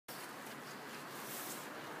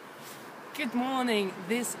Good morning.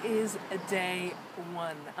 This is day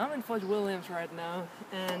one. I'm in Fort Williams right now,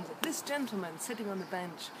 and this gentleman sitting on the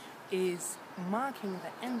bench is marking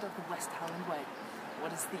the end of the West Highland Way.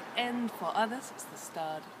 What is the end for others is the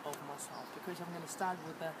start of myself, because I'm going to start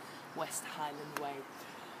with the West Highland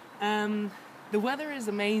Way. The weather is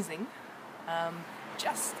amazing.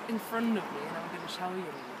 Just in front of me, and I'm going to show you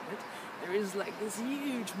a little bit, there is like this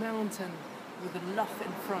huge mountain with a lough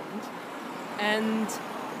in front, and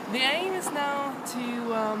the aim is now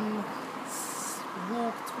to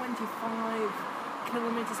walk 25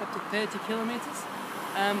 kilometers up to 30 kilometers.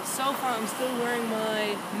 So far I'm still wearing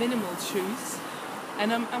my minimal shoes,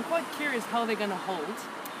 and I'm quite curious how they're going to hold.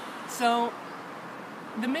 So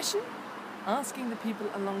the mission, asking the people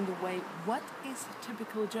along the way, what is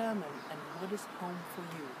typical German and what is home for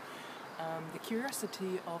you? The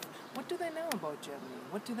curiosity of what do they know about Germany?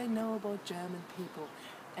 What do they know about German people?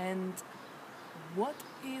 And what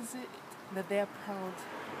is it that they're proud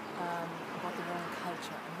about their own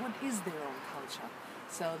culture, and what is their own culture?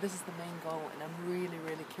 So this is the main goal, and I'm really,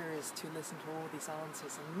 really curious to listen to all these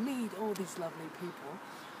answers and meet all these lovely people.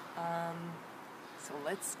 So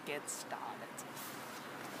let's get started.